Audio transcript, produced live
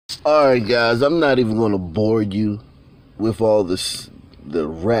Alright, guys, I'm not even going to bore you with all the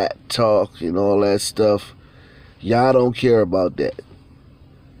rat talk and all that stuff. Y'all don't care about that.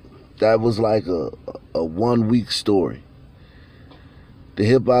 That was like a 1 week story. The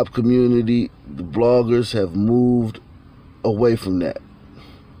hip hop community, the bloggers have moved away from that.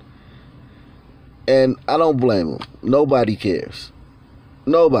 And I don't blame them. Nobody cares.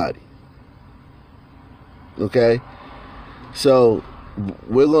 Nobody. Okay? So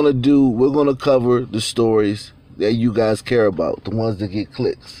we're gonna cover the stories that you guys care about, the ones that get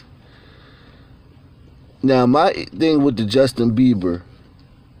clicks. Now, my thing with the Justin Bieber,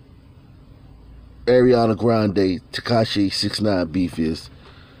 Ariana Grande, Tekashi 6ix9ine beef is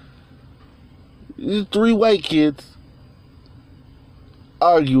these 3 white kids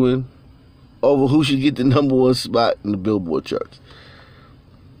arguing over who should get the #1 spot in the Billboard charts.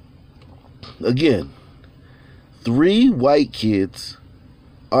 Again, 3 white kids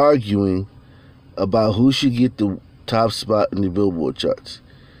arguing about who should get the top spot in the Billboard charts.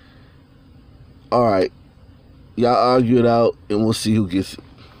 Alright, y'all argue it out and we'll see who gets it.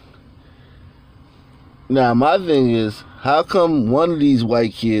 Now, my thing is, how come one of these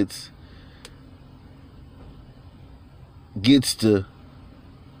white kids gets to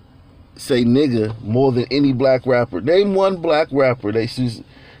say nigga more than any black rapper? Name one black rapper they see.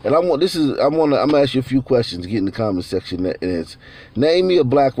 And I'm gonna ask you a few questions. Get in the comment section. And it's name me a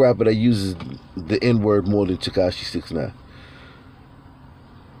black rapper that uses the N-word more than Tekashi 6ix9ine.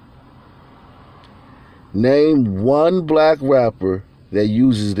 Name one black rapper that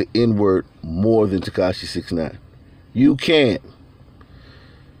uses the N-word more than Tekashi 6ix9ine. You can't.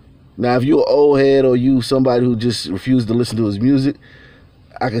 Now, if you're an old head or you somebody who just refused to listen to his music,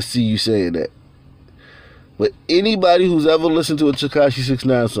 I can see you saying that. But anybody who's ever listened to a Tekashi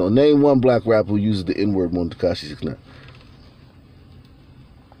 6ix9ine song, name one black rapper who uses the N-word more than Tekashi 6ix9ine.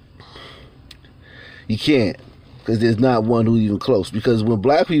 You can't, because there's not one who's even close. Because when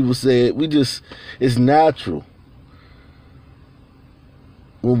black people say it, it's natural.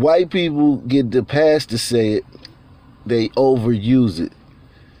 When white people get the pass to say it, they overuse it.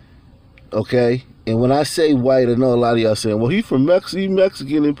 Okay? And when I say white, I know a lot of y'all saying, well, he's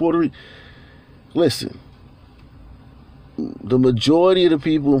Mexican in Puerto Rico. Listen. The majority of the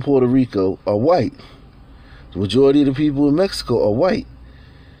people in Puerto Rico are white. The majority of the people in Mexico are white.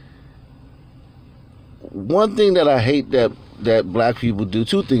 One thing that I hate that black people do,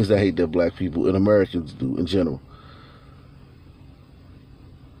 two things I hate that black people and Americans do in general.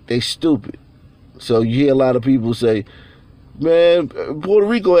 They stupid. So you hear a lot of people say, man, Puerto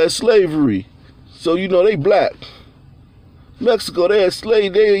Rico had slavery, so they black. Mexico, they had slavery,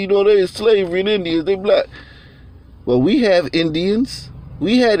 they had slavery, and Indians, they black. Well, we have Indians.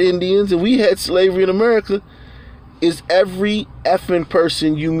 We had Indians and we had slavery in America. Is every effing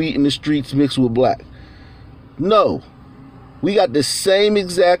person you meet in the streets mixed with black? No. We got the same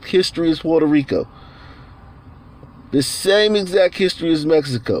exact history as Puerto Rico. The same exact history as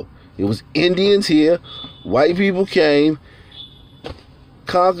Mexico. It was Indians here. White people came,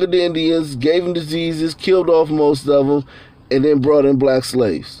 conquered the Indians, gave them diseases, killed off most of them, and then brought in black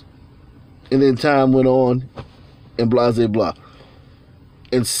slaves. And then time went on. And blah, blah, blah.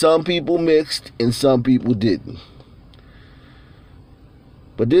 And some people mixed and some people didn't.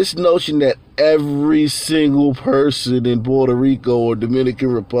 But this notion that every single person in Puerto Rico or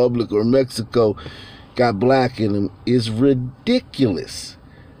Dominican Republic or Mexico got black in them is ridiculous.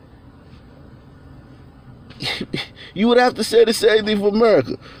 You would have to say the same thing for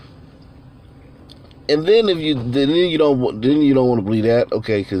America. And then you don't want to believe that,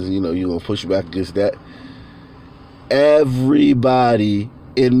 okay, because you're gonna push back against that. Everybody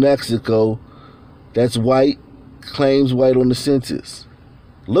in Mexico that's white claims white on the census.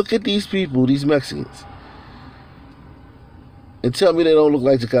 Look at these people, these Mexicans, and tell me they don't look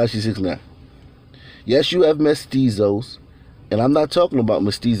like Tekashi 6ix9ine. Yes, you have mestizos, and I'm not talking about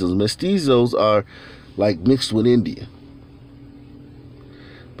mestizos. Mestizos are like mixed with Indian,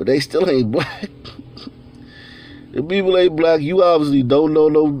 but they still ain't black. If people ain't black, you obviously don't know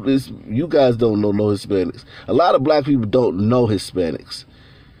you guys don't know no Hispanics. A lot of black people don't know Hispanics.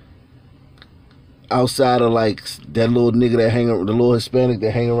 Outside of like that little nigga the little Hispanic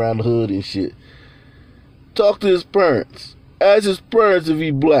that hang around the hood and shit. Talk to his parents. Ask his parents if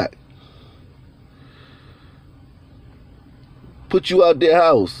he black. Put you out their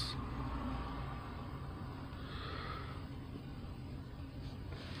house.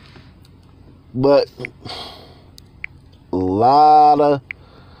 But a lot of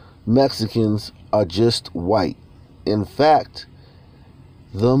Mexicans are just white. In fact,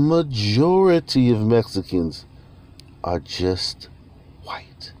 the majority of Mexicans are just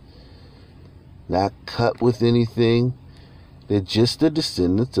white. Not cut with anything. They're just the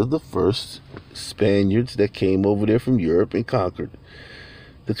descendants of the first Spaniards that came over there from Europe and conquered,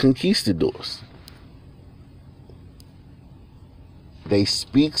 the conquistadors. They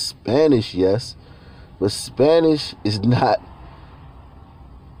speak Spanish, yes, but Spanish is not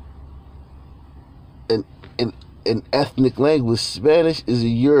an ethnic language. Spanish is a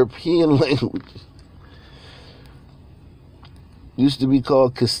European language. Used to be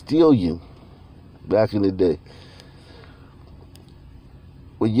called Castilian back in the day.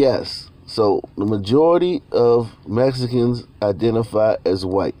 Well, yes, so the majority of Mexicans identify as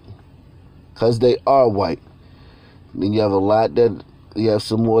white because they are white. Then you have a lot that, you have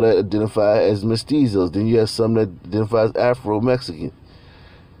some more that identify as mestizos. Then you have some that identify as Afro-Mexican.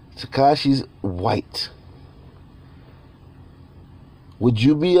 Tekashi's white. Would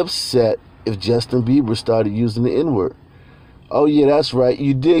you be upset if Justin Bieber started using the N-word? Oh yeah, that's right.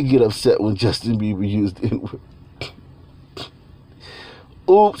 You did get upset when Justin Bieber used the N-word.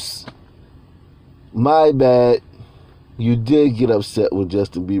 Oops. My bad. You did get upset when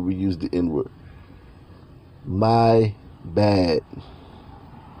Justin Bieber used the N-word. My bad.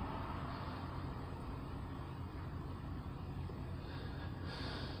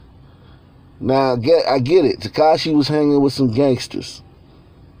 Now, I get it. Tekashi was hanging with some gangsters.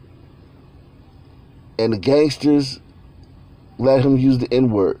 And the gangsters let him use the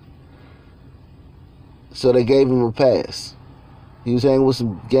N-word. So they gave him a pass. He was hanging with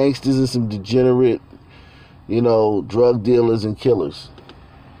some gangsters and some degenerate, drug dealers and killers.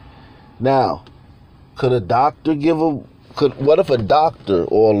 Now, what if a doctor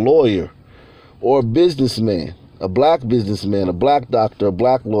or a lawyer or a businessman, a black businessman, a black doctor, a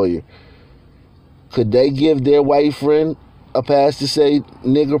black lawyer, could they give their white friend a pass to say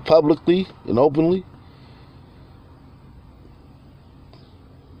nigger publicly and openly?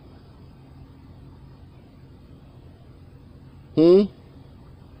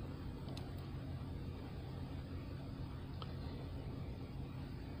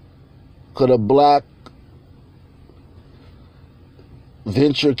 Could a black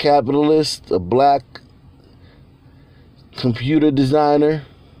venture capitalist, a black computer designer,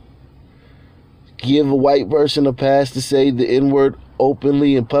 give a white person a pass to say the N-word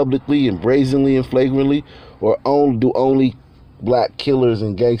openly and publicly and brazenly and flagrantly? Or do only black killers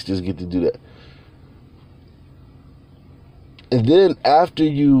and gangsters get to do that? And then after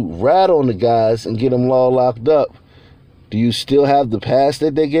you rat on the guys and get them all locked up, do you still have the pass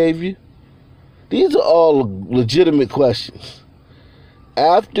that they gave you? These are all legitimate questions.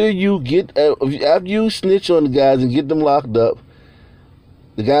 After you snitch on the guys and get them locked up,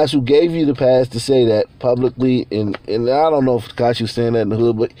 the guys who gave you the pass to say that publicly, and I don't know if Tekashi was saying that in the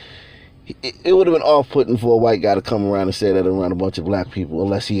hood, but it would have been off-putting for a white guy to come around and say that around a bunch of black people,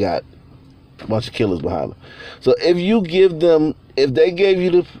 unless he got a bunch of killers behind him. So if they gave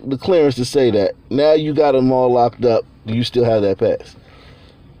you the clearance to say that, now you got them all locked up, do you still have that pass?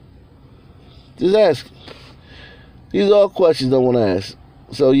 Just ask. These are all questions I want to ask.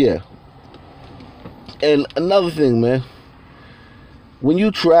 So yeah. And another thing, man. When you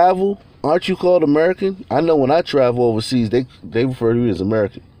travel, aren't you called American? I know when I travel overseas, they refer to me as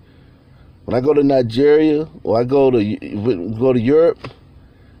American. When I go to Nigeria or I go to Europe,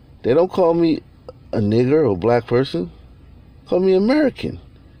 they don't call me a nigger or a black person. They call me American.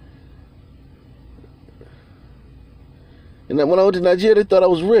 And then when I went to Nigeria, they thought I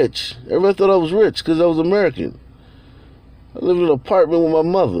was rich. Everybody thought I was rich because I was American. I lived in an apartment with my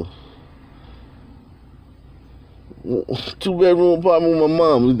mother. 2-bedroom apartment with my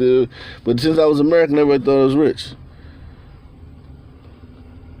mom. But since I was American, everybody thought I was rich.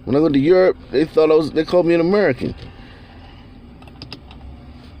 When I went to Europe, they called me an American.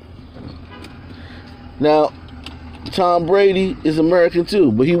 Now, Tom Brady is American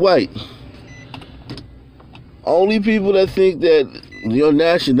too, but he white. Only people that think that your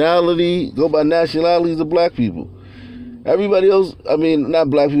nationality, go by nationalities, are black people. Everybody else, not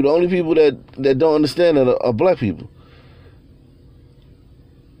black people, the only people that don't understand that are black people.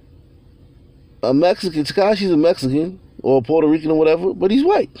 A Mexican, Tekashi's a Mexican, or a Puerto Rican or whatever, but he's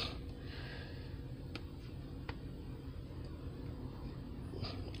white.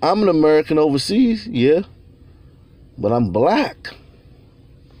 I'm an American overseas, yeah, but I'm black.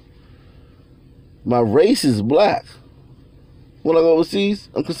 My race is black. When I go overseas,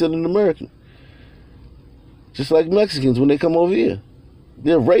 I'm considered an American. Just like Mexicans when they come over here.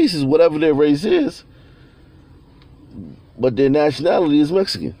 Their race is whatever their race is, but their nationality is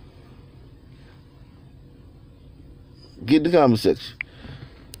Mexican. Get in the comment section.